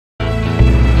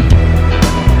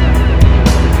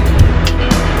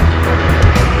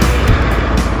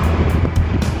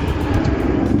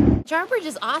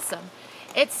Bainbridge is awesome.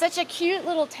 It's such a cute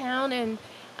little town, and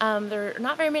there are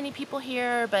not very many people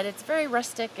here, but it's very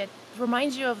rustic. It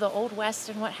reminds you of the Old West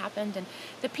and what happened, and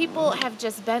the people have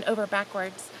just bent over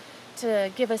backwards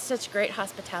to give us such great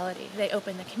hospitality. They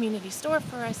opened the community store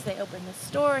for us, they opened the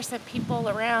store, sent people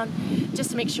around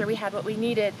just to make sure we had what we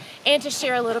needed, and to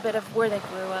share a little bit of where they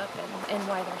grew up and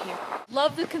why they're here.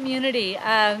 Love the community.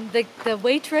 The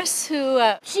waitress who,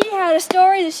 she had a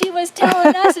story that she was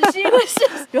telling us, and she was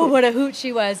just, oh, what a hoot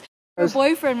she was. Her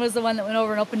boyfriend was the one that went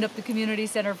over and opened up the community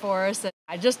center for us.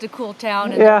 And just a cool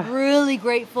town, and I'm really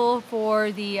grateful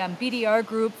for the BDR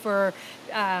group for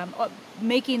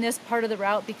making this part of the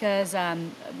route, because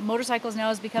motorcycles now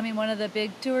is becoming one of the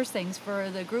big tourist things for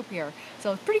the group here.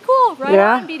 So it's pretty cool. Right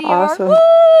on, BDR. Awesome.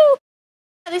 Woo!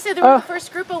 They said they were the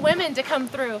first group of women to come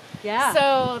through. Yeah.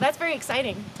 So that's very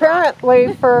exciting.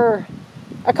 Apparently for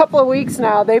a couple of weeks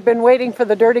now, they've been waiting for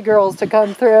the Dirty Girls to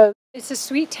come through. It's a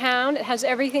sweet town. It has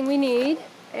everything we need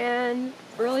and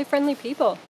really friendly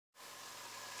people.